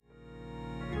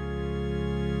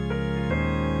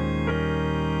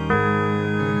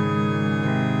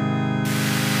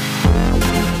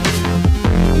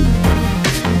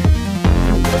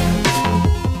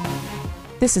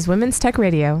This is Women's Tech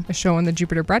Radio, a show on the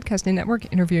Jupiter Broadcasting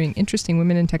Network interviewing interesting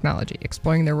women in technology,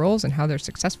 exploring their roles and how they're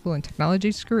successful in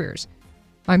technology's careers.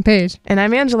 I'm Paige. And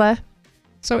I'm Angela.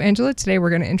 So Angela, today we're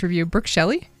going to interview Brooke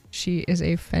Shelley. She is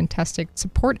a fantastic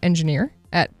support engineer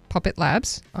at Puppet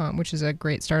Labs, which is a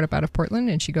great startup out of Portland.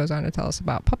 And she goes on to tell us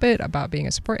about Puppet, about being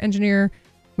a support engineer.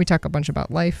 We talk a bunch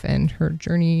about life and her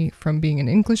journey from being an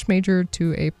English major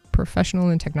to a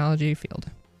professional in technology field.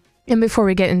 And before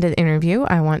we get into the interview,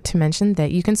 I want to mention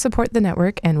that you can support the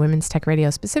network and Women's Tech Radio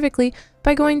specifically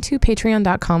by going to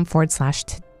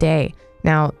patreon.com/today.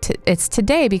 Now, it's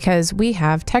today because we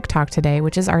have Tech Talk Today,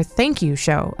 which is our thank you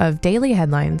show of daily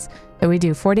headlines that we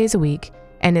do 4 days a week.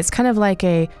 And it's kind of like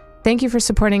a thank you for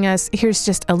supporting us. Here's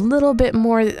just a little bit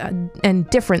more and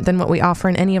different than what we offer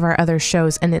in any of our other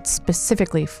shows. And it's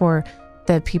specifically for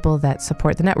the people that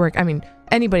support the network. I mean,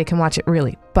 anybody can watch it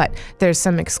really, but there's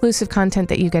some exclusive content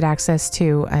that you get access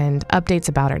to and updates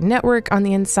about our network on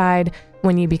the inside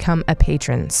when you become a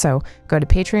patron. So go to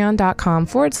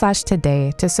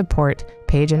patreon.com/today to support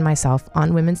Paige and myself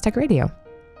on Women's Tech Radio.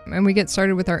 And we get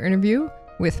started with our interview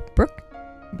with Brooke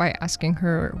by asking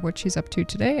her what she's up to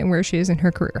today and where she is in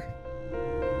her career.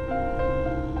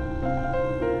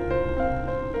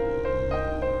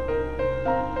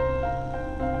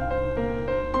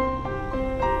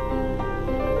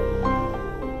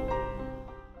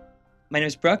 My name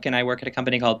is Brooke, and I work at a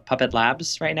company called Puppet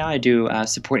Labs right now. I do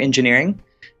support engineering.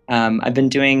 I've been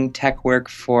doing tech work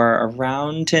for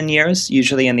around 10 years,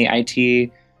 usually in the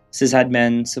IT,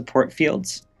 sysadmin support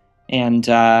fields. And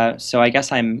so I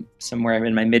guess I'm somewhere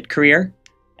in my mid-career.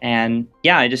 And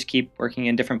yeah, I just keep working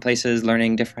in different places,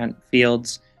 learning different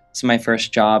fields. It's my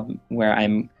first job where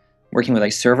I'm working with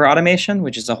like server automation,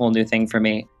 which is a whole new thing for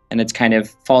me. And it's kind of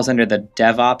falls under the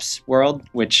DevOps world,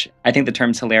 which I think the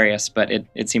term's hilarious, but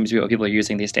it seems to be what people are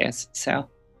using these days. So,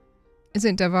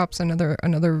 isn't DevOps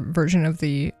another version of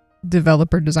the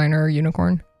developer designer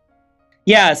unicorn?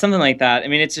 Yeah, something like that. I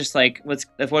mean, it's just like, what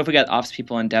if we got ops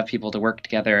people and dev people to work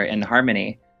together in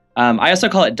harmony? I also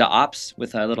call it DOPS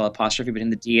with a little apostrophe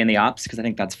between the D and the ops because I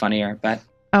think that's funnier. But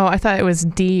oh, I thought it was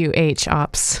DUH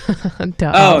ops.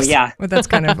 Oh yeah, well, that's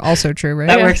kind of also true, right?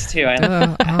 That works too.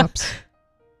 Ops.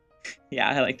 Yeah,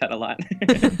 I like that a lot.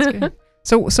 That's good.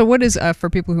 So what is, for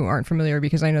people who aren't familiar,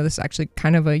 because I know this is actually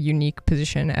kind of a unique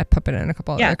position at Puppet and a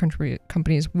couple other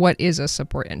companies, what is a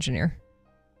support engineer?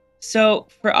 So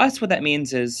for us, what that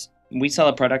means is we sell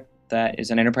a product that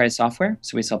is an enterprise software.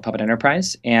 So we sell Puppet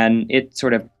Enterprise, and it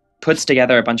sort of puts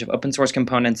together a bunch of open source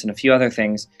components and a few other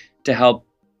things to help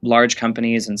large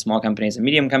companies and small companies and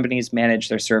medium companies manage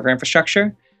their server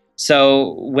infrastructure.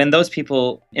 So when those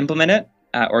people implement it,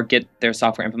 or get their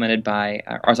software implemented by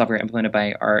our software implemented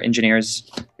by our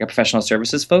engineers, our professional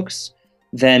services folks,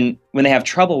 then when they have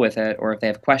trouble with it or if they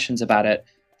have questions about it,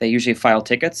 they usually file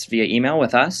tickets via email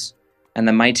with us. And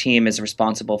then my team is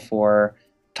responsible for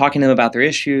talking to them about their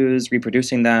issues,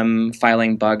 reproducing them,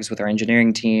 filing bugs with our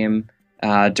engineering team,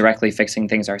 directly fixing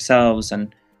things ourselves.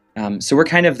 And so we're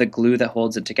kind of the glue that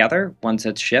holds it together once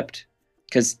it's shipped.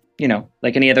 Because,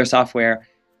 like any other software,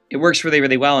 it works really,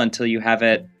 really well until you have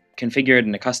it configured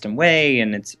in a custom way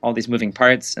and it's all these moving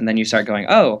parts, and then you start going,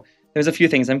 oh, there's a few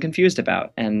things I'm confused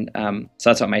about. And so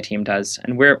that's what my team does.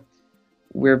 And we're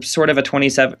sort of a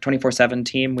 24/7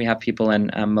 team. We have people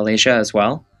in Malaysia as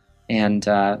well, and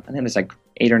I think there's like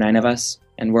 8 or 9 of us,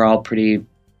 and we're all pretty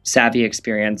savvy,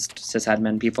 experienced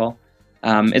sysadmin people.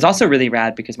 It's also really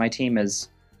rad because my team is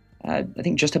I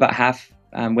think just about half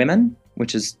women,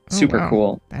 which is super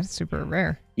cool. That's super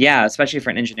rare. Yeah, especially for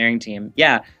an engineering team.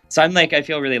 Yeah. So I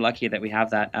feel really lucky that we have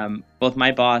that. Both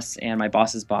my boss and my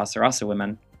boss's boss are also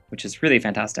women, which is really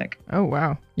fantastic. Oh,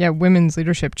 wow. Yeah, women's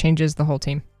leadership changes the whole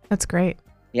team. That's great.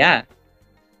 Yeah,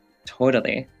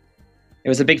 totally. It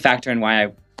was a big factor in why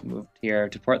I moved here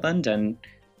to Portland and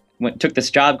took this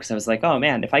job because I was like, oh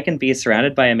man, if I can be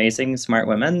surrounded by amazing, smart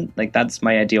women, like that's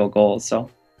my ideal goal. So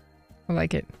I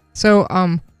like it. So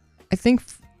I think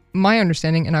my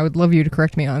understanding, and I would love you to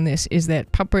correct me on this, is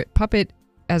that Puppet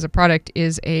as a product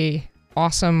is a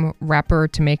awesome wrapper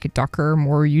to make Docker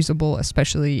more usable,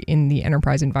 especially in the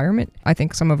enterprise environment. I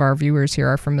think some of our viewers here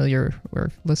are familiar,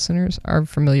 or listeners are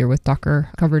familiar with Docker.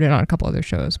 Covered it on a couple other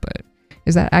shows, but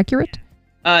is that accurate?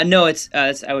 No, it's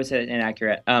I would say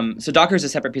inaccurate. So Docker is a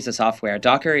separate piece of software.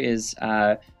 Docker is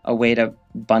a way to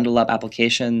bundle up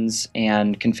applications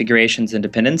and configurations and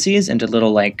dependencies into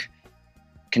little like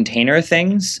container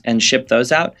things and ship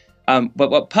those out.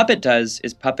 But what Puppet does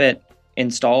is Puppet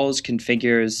installs,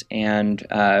 configures, and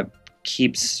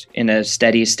keeps in a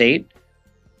steady state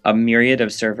a myriad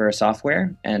of server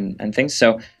software and things.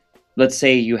 So let's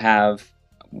say you have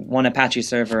one Apache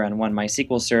server and one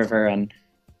MySQL server, and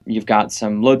you've got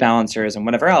some load balancers and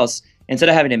whatever else, instead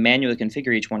of having to manually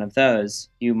configure each one of those,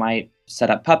 you might set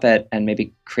up Puppet and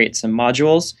maybe create some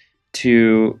modules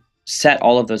to set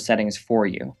all of those settings for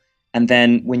you. And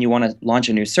then when you want to launch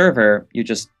a new server, you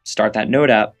just start that node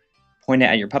up, point it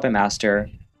at your Puppet master,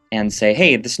 and say,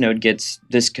 hey, this node gets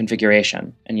this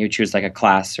configuration. And you choose like a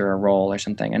class or a role or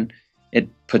something. And it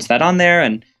puts that on there.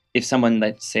 And if someone,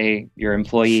 let's say your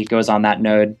employee, goes on that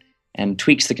node and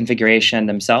tweaks the configuration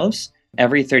themselves,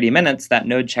 every 30 minutes, that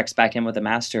node checks back in with the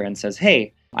master and says,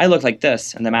 hey, I look like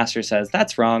this. And the master says,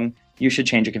 that's wrong. You should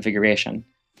change your configuration.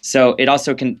 So it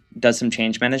also does some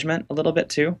change management a little bit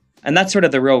too. And that's sort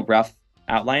of the real rough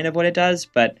outline of what it does.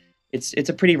 But it's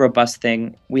a pretty robust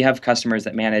thing. We have customers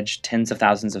that manage tens of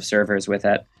thousands of servers with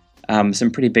it.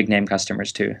 Some pretty big name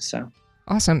customers too. So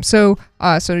awesome. So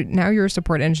now you're a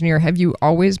support engineer. Have you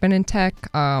always been in tech?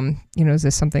 Is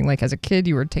this something like as a kid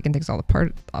you were taking things all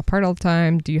apart all the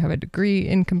time? Do you have a degree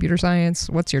in computer science?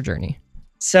 What's your journey?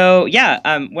 So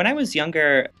yeah, when I was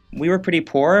younger, we were pretty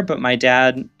poor. But my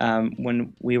dad,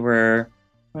 when we were,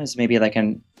 I was maybe like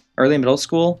in early middle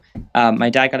school, my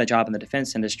dad got a job in the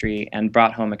defense industry and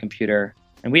brought home a computer.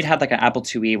 And we'd had like an Apple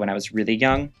IIe when I was really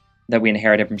young that we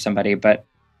inherited from somebody. But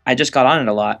I just got on it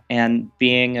a lot. And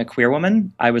being a queer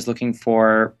woman, I was looking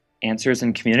for answers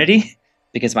in community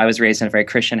because I was raised in a very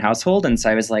Christian household. And so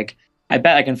I was like, I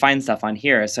bet I can find stuff on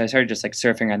here. So I started just like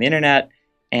surfing around the internet,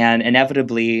 and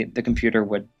inevitably the computer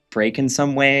would break in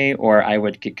some way, or I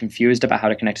would get confused about how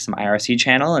to connect to some IRC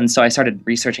channel. And so I started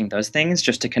researching those things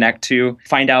just to connect to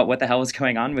find out what the hell was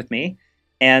going on with me.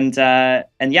 And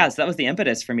yeah, so that was the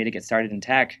impetus for me to get started in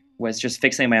tech, was just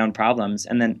fixing my own problems.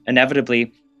 And then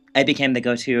inevitably I became the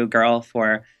go-to girl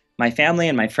for my family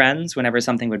and my friends whenever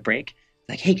something would break.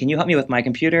 Like, hey, can you help me with my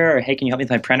computer? Or hey, can you help me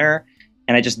with my printer?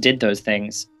 And I just did those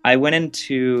things. I went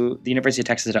into the University of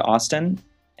Texas at Austin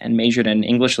and majored in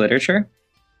English literature.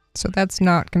 So that's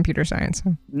not computer science.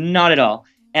 Huh? Not at all.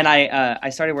 And I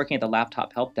started working at the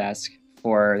laptop help desk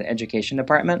for the education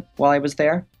department while I was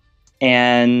there.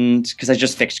 And because I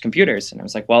just fixed computers. And I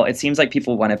was like, well, it seems like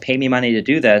people want to pay me money to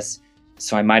do this,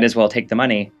 so I might as well take the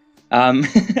money.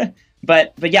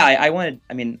 But yeah,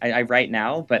 I write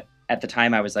now, but at the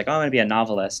time I was like, oh, I'm going to be a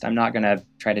novelist. I'm not going to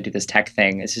try to do this tech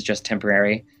thing. This is just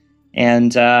temporary.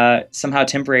 And somehow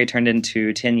temporary turned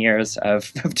into 10 years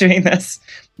of doing this.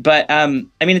 But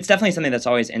it's definitely something that's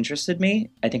always interested me.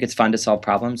 I think it's fun to solve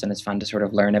problems, and it's fun to sort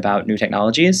of learn about new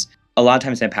technologies. A lot of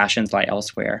times my passions lie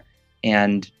elsewhere.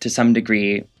 And to some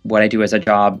degree, what I do as a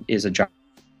job is a job.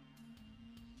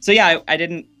 So yeah, I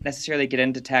didn't necessarily get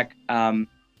into tech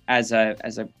as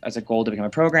a goal to become a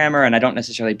programmer, and I don't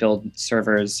necessarily build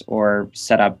servers or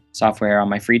set up software on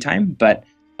my free time, but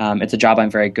it's a job I'm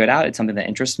very good at. It's something that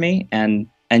interests me, and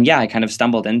yeah, I kind of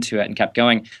stumbled into it and kept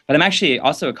going. But I'm actually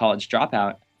also a college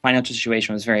dropout. Financial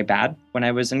situation was very bad when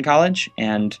I was in college,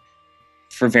 and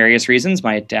for various reasons,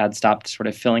 my dad stopped sort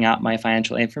of filling out my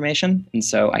financial information, and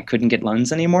so I couldn't get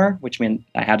loans anymore, which meant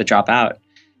I had to drop out.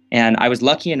 And I was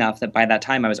lucky enough that by that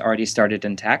time I was already started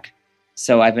in tech.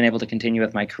 So I've been able to continue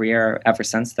with my career ever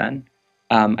since then.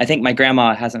 I think my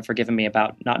grandma hasn't forgiven me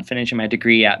about not finishing my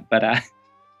degree yet, but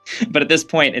at this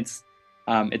point it's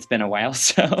been a while.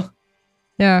 So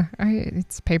yeah,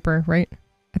 it's paper, right?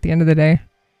 At the end of the day.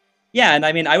 Yeah, and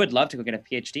I would love to go get a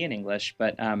PhD in English,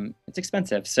 but it's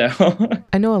expensive. So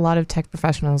I know a lot of tech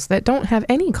professionals that don't have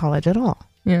any college at all.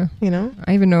 Yeah,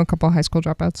 I even know a couple of high school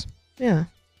dropouts. Yeah,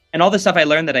 and all the stuff I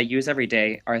learned that I use every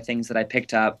day are things that I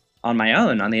picked up on my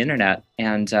own on the internet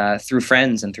and through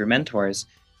friends and through mentors.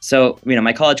 So,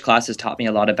 my college classes taught me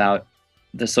a lot about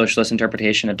the socialist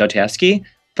interpretation of Dostoevsky,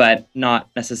 but not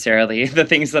necessarily the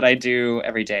things that I do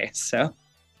every day. So,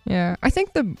 yeah, I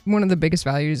think one of the biggest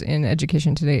values in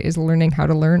education today is learning how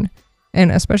to learn.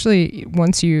 And especially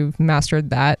once you've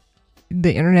mastered that,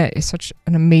 the internet is such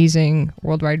an amazing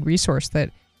worldwide resource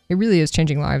that it really is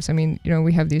changing lives.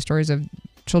 We have these stories of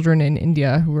children in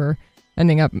India who are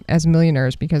ending up as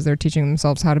millionaires because they're teaching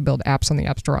themselves how to build apps on the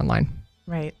App Store online.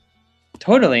 Right.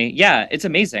 Totally. Yeah, it's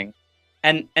amazing.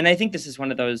 And I think this is one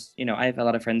of those, I have a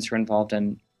lot of friends who are involved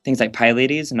in things like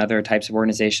PyLadies and other types of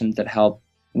organizations that help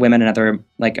women and other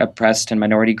like oppressed and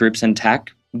minority groups in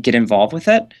tech get involved with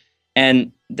it.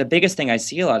 And the biggest thing I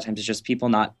see a lot of times is just people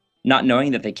not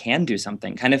knowing that they can do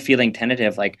something, kind of feeling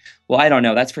tentative, like, well, I don't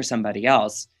know, that's for somebody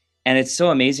else. And it's so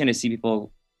amazing to see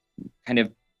people kind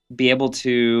of be able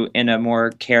to, in a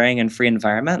more caring and free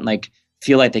environment, like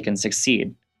feel like they can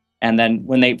succeed. And then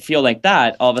when they feel like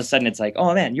that, all of a sudden it's like,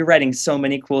 oh man, you're writing so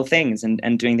many cool things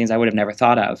and doing things I would have never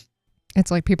thought of. It's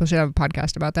like people should have a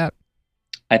podcast about that.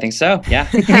 I think so. Yeah.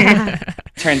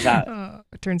 Turns out.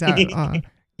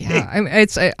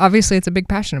 Yeah, obviously it's a big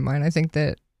passion of mine. I think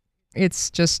that it's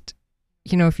just,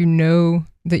 if you know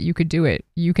that you could do it,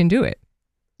 you can do it.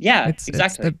 Yeah,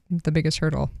 Exactly. It's the biggest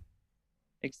hurdle.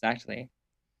 Exactly.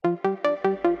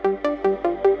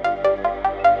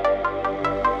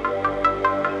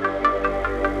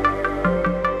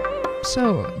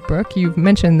 So, Brooke, you've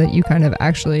mentioned that you kind of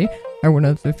actually are one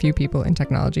of the few people in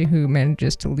technology who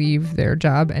manages to leave their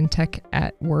job and tech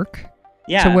at work.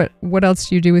 Yeah. So what else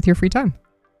do you do with your free time?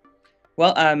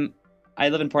 Well, I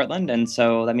live in Portland, and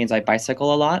so that means I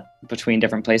bicycle a lot between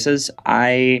different places.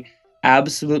 I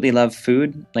absolutely love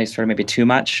food, like sort of maybe too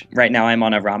much. Right now I'm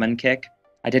on a ramen kick.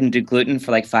 I didn't do gluten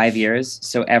for like 5 years,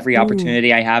 so every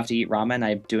opportunity I have to eat ramen,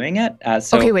 I'm doing it.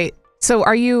 Okay, wait. So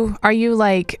are you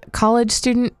like college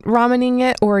student ramening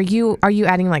it, or are you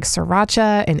adding like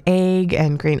sriracha and egg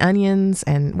and green onions,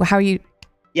 and how are you?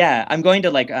 Yeah, I'm going to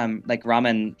like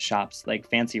ramen shops, like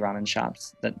fancy ramen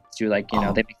shops that do like,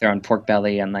 they make their own pork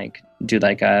belly and like do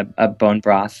like a bone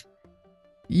broth.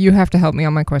 You have to help me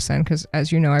on my quest then, because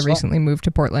as you know, I recently moved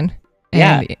to Portland.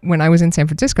 And when I was in San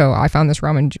Francisco, I found this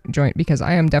ramen joint because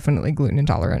I am definitely gluten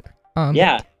intolerant.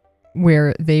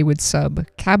 Where they would sub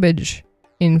cabbage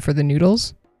in for the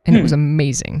noodles, and it was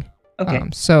amazing. Okay.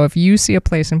 So if you see a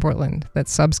place in Portland that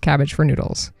subs cabbage for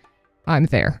noodles, I'm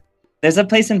there. There's a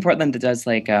place in Portland that does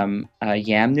like a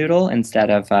yam noodle instead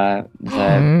of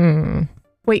the.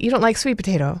 Wait, you don't like sweet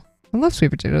potato? I love sweet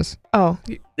potatoes. Oh.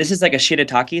 This is like a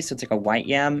shiitake, so it's like a white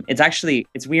yam. It's a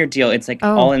weird deal. It's like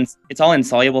it's all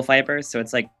insoluble fibers, so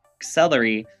it's like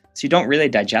celery. So you don't really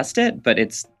digest it, but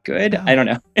it's good. I don't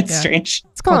know. It's strange.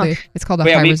 It's called a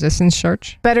high resistance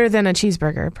starch. Better than a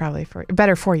cheeseburger, probably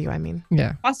better for you. I mean.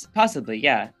 Yeah. Possibly,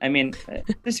 yeah. I mean,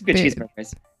 there's some good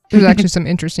cheeseburgers. There's actually some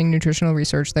interesting nutritional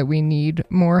research that we need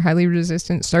more highly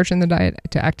resistant starch in the diet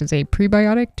to act as a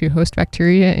prebiotic to host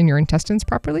bacteria in your intestines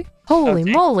properly. Holy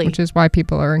moly. Which is why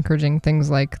people are encouraging things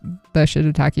like the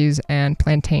shiitakes and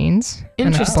plantains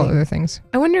and a couple other things.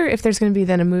 I wonder if there's going to be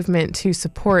then a movement to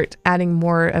support adding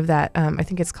more of that. I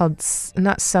think it's called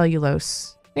not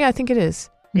cellulose. Yeah, I think it is.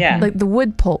 Yeah. Like the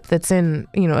wood pulp that's in,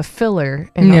 a filler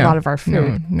in a lot of our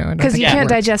food. No, because you can't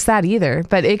digest that either,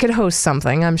 but it could host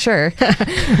something, I'm sure.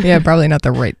 Yeah, probably not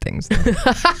the right things.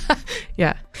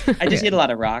 Yeah. I just eat a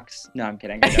lot of rocks. No, I'm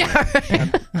kidding. Let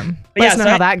us know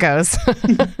how that goes.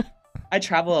 I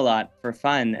travel a lot for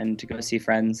fun and to go see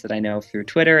friends that I know through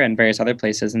Twitter and various other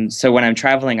places. And so when I'm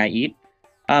traveling, I eat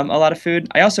a lot of food.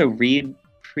 I also read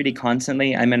pretty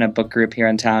constantly. I'm in a book group here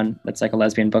in town that's like a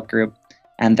lesbian book group.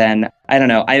 And then, I don't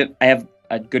know, I have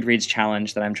a Goodreads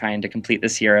challenge that I'm trying to complete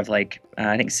this year of like,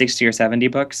 I think 60 or 70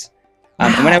 books.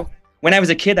 And when I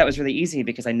was a kid, that was really easy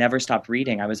because I never stopped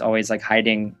reading. I was always like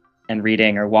hiding and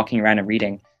reading or walking around and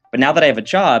reading. But now that I have a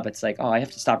job, it's like, I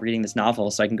have to stop reading this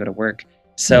novel so I can go to work.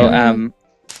 So,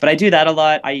 but I do that a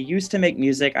lot. I used to make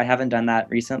music. I haven't done that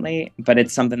recently, but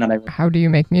it's something that How do you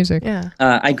make music? Yeah.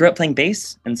 I grew up playing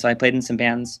bass, and so I played in some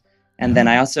bands. And then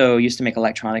I also used to make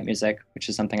electronic music, which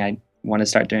is something I want to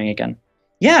start doing again.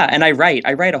 Yeah, and I write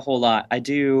a whole lot. I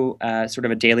do sort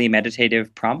of a daily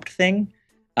meditative prompt thing.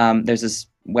 There's this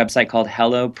website called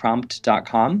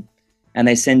helloprompt.com, and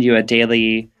they send you a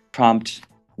daily prompt.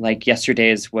 Like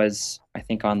yesterday's was, I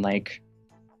think, on like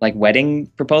wedding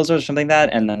proposals or something like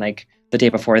that, and then like the day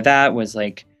before that was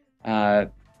like a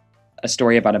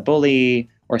story about a bully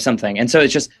or something. And so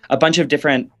it's just a bunch of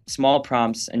different small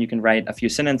prompts, and you can write a few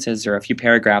sentences or a few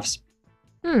paragraphs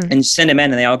and send them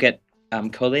in, and they all get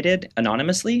collated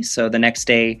anonymously. So the next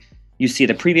day you see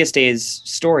the previous day's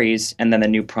stories and then the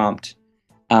new prompt.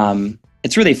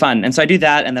 It's really fun. And so I do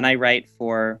that, and then I write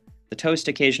for The Toast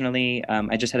occasionally.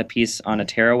 I just had a piece on a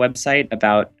tarot website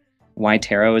about why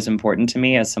tarot is important to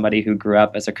me as somebody who grew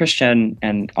up as a Christian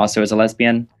and also as a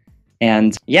lesbian.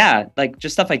 And yeah, like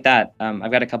just stuff like that.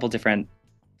 I've got a couple different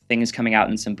things coming out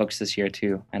in some books this year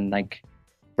too. And like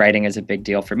writing is a big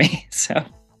deal for me. So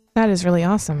that is really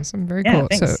awesome. Very cool.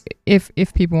 Thanks. So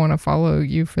if people want to follow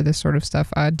you for this sort of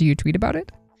stuff, do you tweet about it?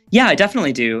 Yeah, I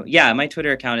definitely do. Yeah, my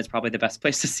Twitter account is probably the best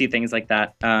place to see things like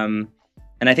that. And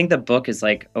I think the book is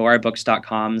like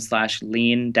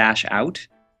orbooks.com/lean-out.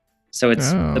 So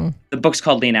it's the book's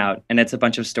called Lean Out, and it's a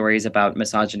bunch of stories about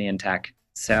misogyny in tech.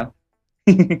 So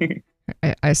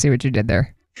I see what you did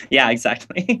there. Yeah,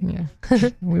 exactly. Yeah,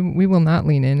 we will not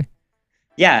lean in.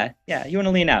 Yeah, you want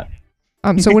to lean out.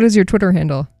 So what is your Twitter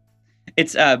handle?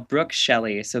 It's Brooke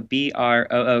Shelley. So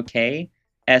BrookShelley,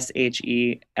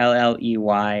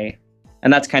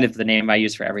 and that's kind of the name I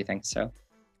use for everything. So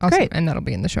awesome. Great. And that'll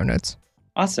be in the show notes.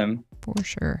 Awesome. For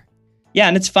sure. Yeah,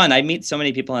 and it's fun. I meet so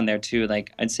many people in there too.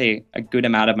 Like I'd say a good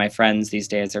amount of my friends these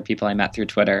days are people I met through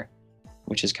Twitter,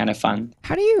 which is kind of fun.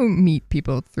 How do you meet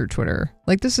people through Twitter?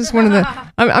 Like, this is one of the,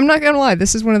 I'm not going to lie,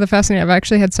 this is one of the fascinating, I've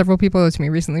actually had several people to me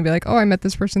recently be like, oh, I met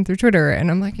this person through Twitter. And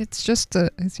I'm like, it's just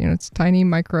it's a tiny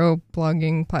micro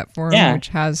blogging platform, which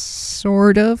has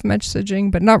sort of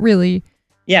messaging, but not really.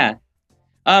 Yeah.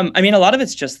 I mean, a lot of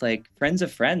it's just like friends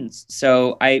of friends.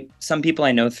 So some people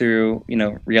I know through,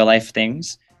 real life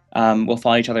things, we'll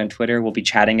follow each other on Twitter. We'll be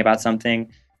chatting about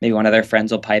something. Maybe one of their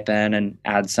friends will pipe in and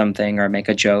add something or make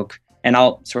a joke. And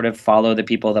I'll sort of follow the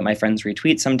people that my friends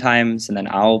retweet sometimes. And then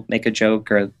I'll make a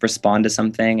joke or respond to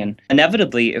something. And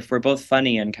inevitably, if we're both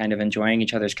funny and kind of enjoying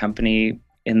each other's company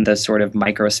in the sort of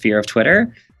microsphere of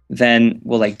Twitter, then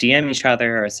we'll like DM each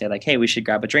other or say like, hey, we should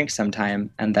grab a drink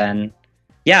sometime. And then,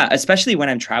 yeah, especially when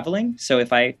I'm traveling. So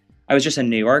if I was just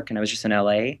in New York and I was just in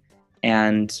LA,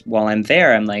 and while I'm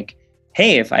there, I'm like,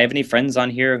 hey, if I have any friends on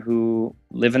here who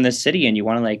live in this city and you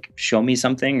want to like show me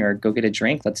something or go get a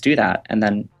drink, let's do that. And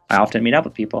then I often meet up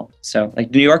with people. So like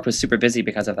New York was super busy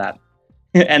because of that.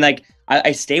 And like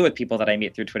I stay with people that I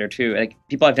meet through Twitter too, like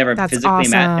people I've never physically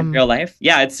met in real life.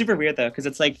 Yeah, it's super weird though, because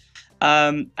it's like,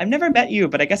 I've never met you,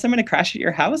 but I guess I'm going to crash at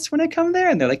your house when I come there.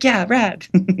 And they're like, yeah, rad.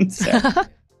 So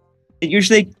it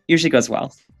usually goes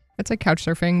well. It's like couch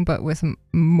surfing, but with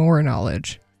more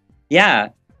knowledge. Yeah.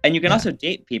 And you can also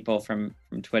date people from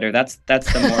Twitter. That's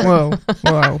the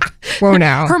more whoa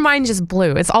now. Her mind just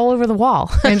blew. It's all over the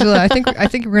wall. Angela, I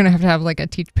think we're gonna have to have like a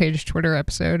Teach Page Twitter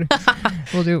episode.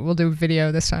 We'll do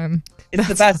video this time. It's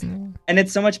the best. And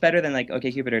it's so much better than like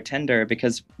OkCupid or Tinder,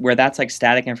 because where that's like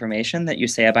static information that you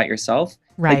say about yourself.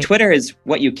 Right. Like Twitter is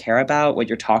what you care about, what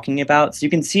you're talking about. So you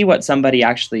can see what somebody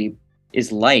actually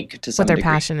is like to some what their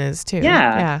degree. passion is too.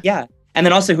 Yeah. And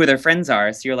then also who their friends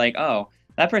are. So you're like, oh,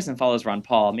 that person follows Ron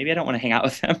Paul. Maybe I don't want to hang out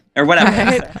with them or whatever.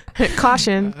 Right.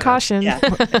 Caution. Yeah.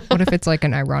 What if it's like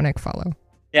an ironic follow?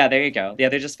 Yeah, there you go. Yeah,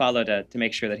 they just follow to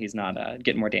make sure that he's not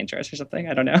getting more dangerous or something.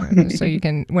 I don't know. So you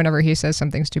can, whenever he says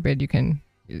something stupid, you can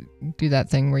do that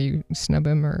thing where you snub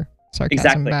him or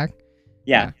sarcasm back.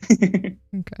 Yeah.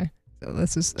 Okay. So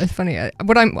this is funny.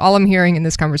 All I'm hearing in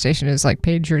this conversation is like,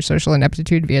 Paige, your social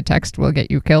ineptitude via text will get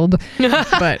you killed,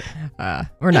 but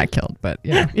or not killed, but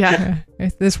yeah.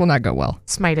 This will not go well.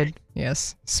 Smited.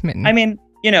 Yes, smitten. I mean,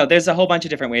 there's a whole bunch of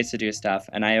different ways to do stuff,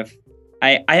 and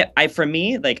for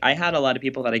me, like I had a lot of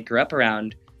people that I grew up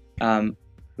around,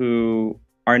 who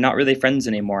are not really friends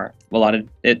anymore. A lot of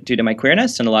it due to my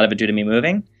queerness, and a lot of it due to me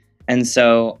moving, and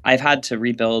so I've had to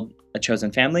rebuild a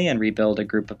chosen family and rebuild a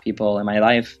group of people in my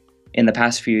life in the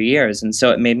past few years. And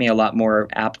so it made me a lot more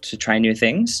apt to try new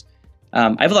things.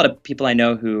 I have a lot of people I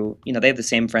know who, they have the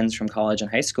same friends from college and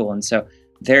high school. And so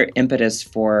their impetus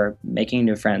for making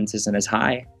new friends isn't as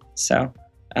high. So,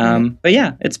 but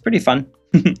yeah, it's pretty fun.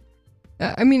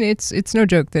 I mean, it's no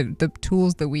joke that the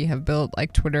tools that we have built,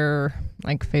 like Twitter,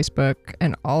 like Facebook,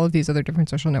 and all of these other different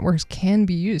social networks can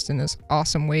be used in this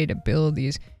awesome way to build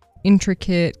these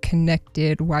intricate,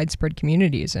 connected, widespread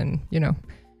communities. And,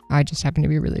 I just happen to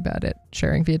be really bad at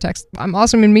sharing via text. I'm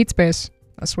awesome in Meetspace,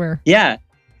 I swear. Yeah.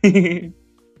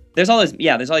 There's always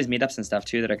meetups and stuff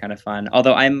too that are kind of fun.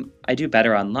 Although I do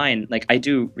better online. Like I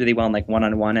do really well in like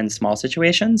one-on-one and small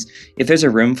situations. If there's a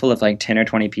room full of like 10 or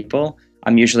 20 people,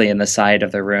 I'm usually in the side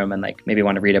of the room and like maybe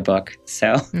want to read a book.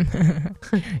 So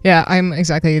yeah, I'm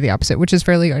exactly the opposite, which is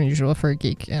fairly unusual for a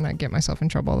geek, and I get myself in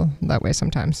trouble that way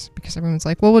sometimes because everyone's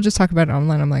like, well, we'll just talk about it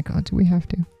online. I'm like, oh, do we have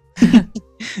to?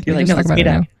 You're like, no, let's meet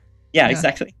up. Yeah,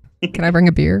 exactly. Can I bring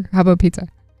a beer? How about pizza?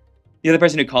 You're the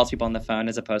person who calls people on the phone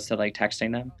as opposed to like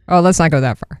texting them. Oh, let's not go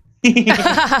that far.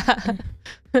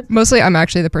 Mostly I'm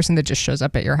actually the person that just shows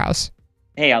up at your house.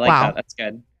 Hey, I like that. That's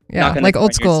good. Yeah, like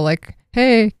old school, like,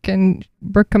 hey, can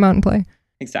Brooke come out and play?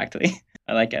 Exactly.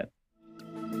 I like it.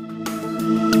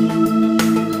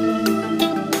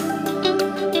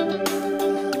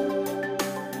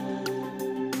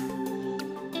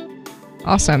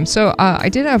 Awesome. So I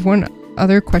did have one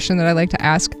other question that I'd like to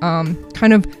ask.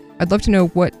 I'd love to know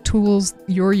what tools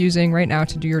you're using right now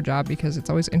to do your job, because it's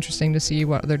always interesting to see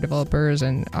what other developers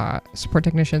and support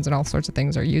technicians and all sorts of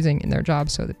things are using in their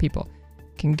jobs so that people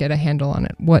can get a handle on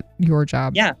it, what your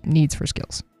job needs for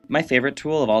skills. My favorite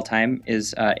tool of all time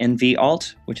is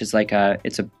NVAlt, which is like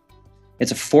it's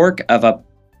a fork of a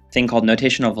thing called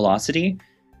notational velocity.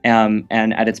 And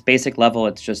at its basic level,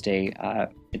 it's just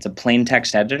it's a plain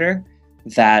text editor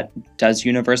that does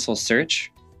universal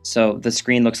search. So the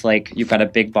screen looks like you've got a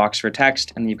big box for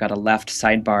text, and then you've got a left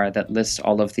sidebar that lists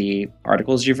all of the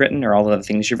articles you've written or all of the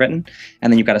things you've written.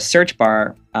 And then you've got a search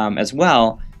bar as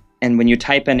well. And when you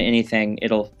type in anything,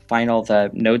 it'll find all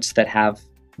the notes that have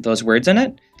those words in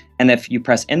it. And if you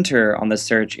press enter on the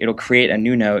search, it'll create a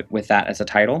new note with that as a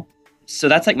title. So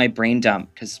that's like my brain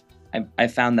dump, because I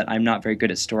found that I'm not very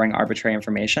good at storing arbitrary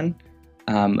information,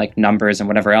 like numbers and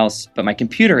whatever else, but my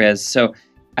computer is. So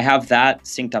I have that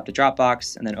synced up to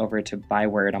Dropbox and then over to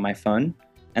Byword on my phone.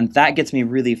 And that gets me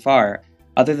really far.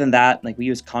 Other than that, like we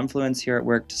use Confluence here at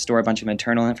work to store a bunch of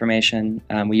internal information.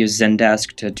 We use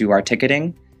Zendesk to do our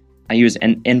ticketing. I use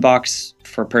Inbox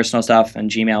for personal stuff and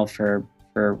Gmail for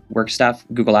work stuff,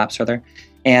 Google Apps rather.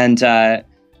 And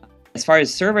as far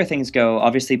as server things go,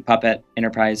 obviously Puppet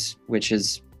Enterprise, which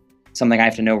is something I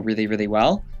have to know really, really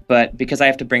well. But because I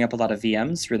have to bring up a lot of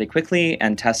VMs really quickly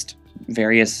and test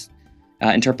various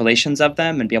interpolations of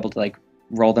them and be able to like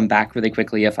roll them back really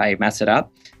quickly if I mess it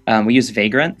up, we use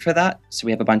Vagrant for that. So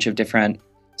we have a bunch of different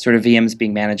sort of VMs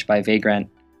being managed by Vagrant.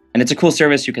 And it's a cool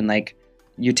service. You can like,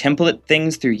 you template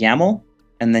things through YAML,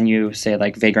 and then you say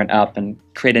like Vagrant up and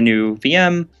create a new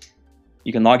VM.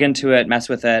 You can log into it, mess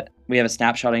with it. We have a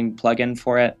snapshotting plugin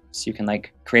for it. So you can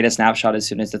like create a snapshot as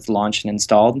soon as it's launched and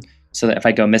installed, so that if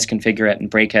I go misconfigure it and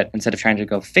break it, instead of trying to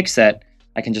go fix it,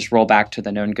 I can just roll back to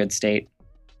the known good state.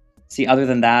 See, other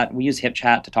than that, we use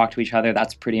HipChat to talk to each other.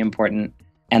 That's pretty important.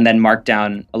 And then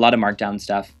Markdown, a lot of Markdown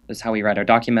stuff is how we write our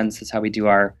documents. That's how we do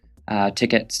our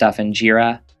ticket stuff in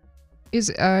Jira. Is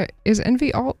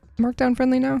Envy Alt Markdown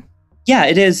friendly now? Yeah,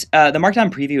 it is. The Markdown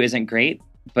preview isn't great,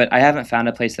 but I haven't found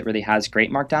a place that really has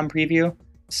great Markdown preview.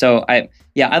 So I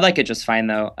like it just fine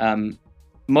though.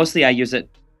 Mostly I use it,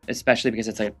 especially because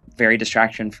it's like very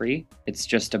distraction free. It's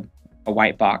just a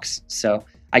white box, so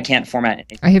I can't format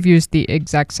anything. I have used the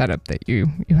exact setup that you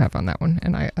have on that one,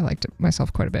 and I liked it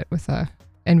myself quite a bit with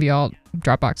Envy Alt,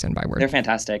 Dropbox, and Byword. They're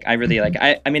fantastic. I really like.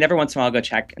 I mean, every once in a while I'll go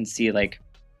check and see like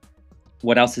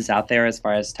what else is out there as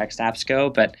far as text apps go,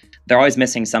 but they're always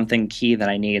missing something key that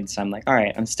I need. So I'm like, all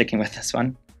right, I'm sticking with this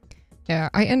one. Yeah,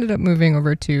 I ended up moving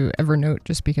over to Evernote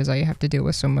just because I have to deal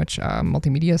with so much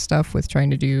multimedia stuff with trying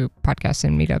to do podcasts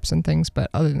and meetups and things. But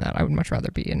other than that, I would much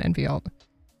rather be in Envy Alt.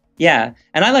 Yeah,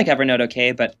 and I like Evernote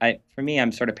okay, but for me,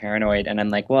 I'm sort of paranoid, and I'm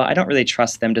like, well, I don't really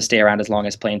trust them to stay around as long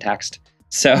as plain text.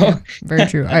 So yeah, very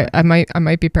true. I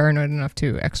might be paranoid enough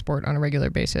to export on a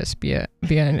regular basis via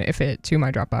an ifit to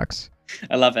my Dropbox.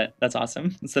 I love it. That's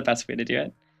awesome. It's the best way to do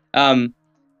it. And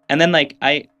then like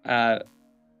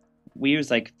we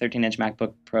use like 13-inch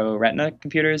MacBook Pro Retina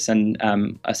computers and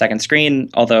a second screen.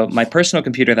 Although my personal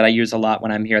computer that I use a lot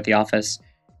when I'm here at the office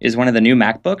is one of the new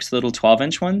MacBooks, the little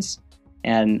 12-inch ones.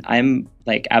 And I'm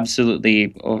like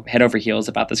absolutely head over heels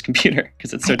about this computer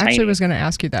because it's so tiny. I actually was going to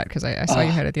ask you that because I saw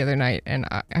you had it the other night, and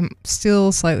I'm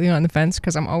still slightly on the fence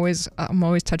because I'm always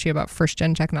touchy about first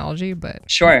gen technology. But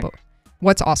sure, but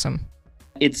what's awesome?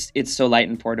 It's so light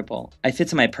and portable. It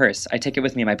fits in my purse. I take it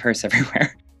with me in my purse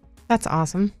everywhere. That's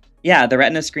awesome. Yeah, the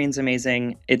Retina screen's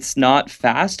amazing. It's not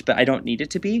fast, but I don't need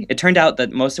it to be. It turned out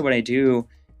that most of what I do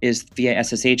is via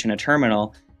SSH in a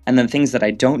terminal, and then things that I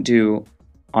don't do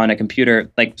on a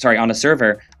computer, on a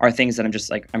server, are things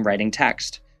that I'm writing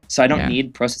text. So I don't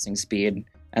need processing speed,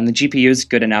 and the GPU is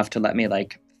good enough to let me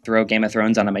like throw Game of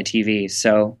Thrones onto my TV.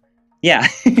 So yeah,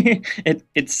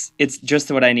 it's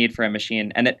just what I need for a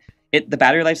machine, and the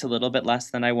battery life's a little bit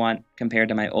less than I want compared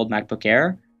to my old MacBook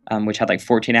Air, which had like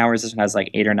 14 hours. This one has like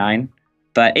 8 or 9,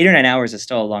 but 8 or 9 hours is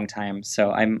still a long time.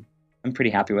 So I'm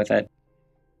pretty happy with it.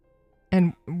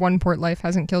 And one port life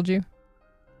hasn't killed you?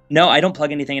 No, I don't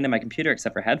plug anything into my computer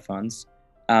except for headphones.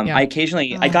 I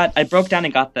occasionally, I broke down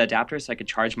and got the adapter so I could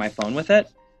charge my phone with it,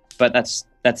 but that's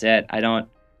it.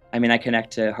 I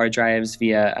connect to hard drives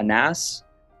via a NAS.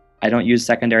 I don't use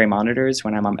secondary monitors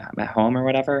when I'm at home or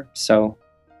whatever. So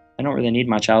I don't really need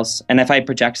much else. And if I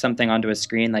project something onto a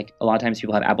screen, like a lot of times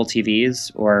people have Apple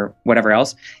TVs or whatever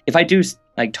else. If I do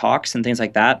like talks and things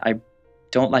like that, I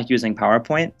don't like using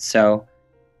PowerPoint. So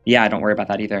yeah, I don't worry about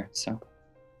that either. So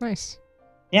nice.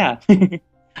 Yeah.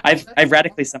 I've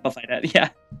radically simplified it. Yeah.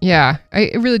 Yeah,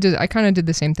 I really did. I kind of did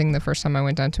the same thing the first time I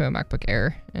went down to a MacBook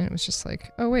Air, and it was just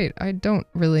like, oh wait, I don't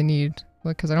really need,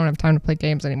 because I don't have time to play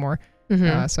games anymore.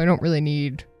 Mm-hmm. So I don't really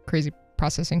need crazy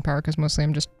processing power because mostly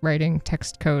I'm just writing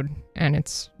text code, and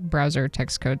it's browser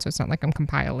text code, so it's not like I'm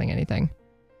compiling anything.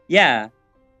 Yeah.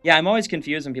 Yeah, I'm always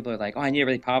confused when people are like, oh, I need a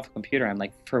really powerful computer. I'm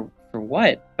like, for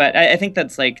what? But I think that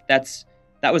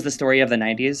was the story of the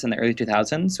 90s and the early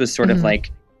 2000s, was sort of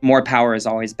like, more power is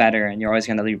always better, and you're always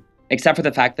going to leave, except for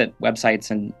the fact that websites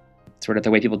and sort of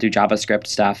the way people do JavaScript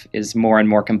stuff is more and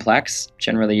more complex.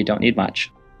 Generally, you don't need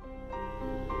much.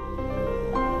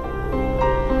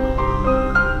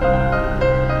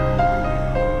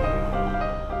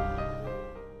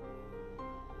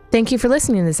 Thank you for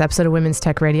listening to this episode of Women's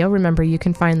Tech Radio. Remember, you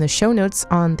can find the show notes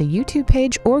on the YouTube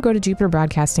page or go to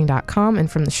jupiterbroadcasting.com, and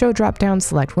from the show drop-down,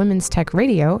 select Women's Tech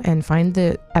Radio and find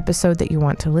the episode that you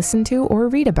want to listen to or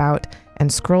read about and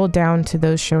scroll down to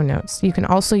those show notes. You can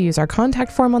also use our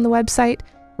contact form on the website,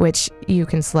 which you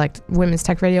can select Women's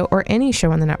Tech Radio or any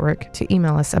show on the network to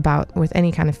email us about with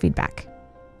any kind of feedback.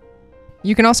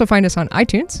 You can also find us on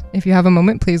iTunes. If you have a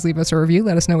moment, please leave us a review.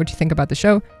 Let us know what you think about the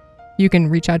show. You can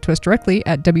reach out to us directly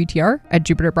at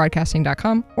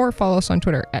WTR@jupiterbroadcasting.com or follow us on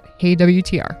Twitter at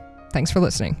HeyWTR. Thanks for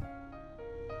listening.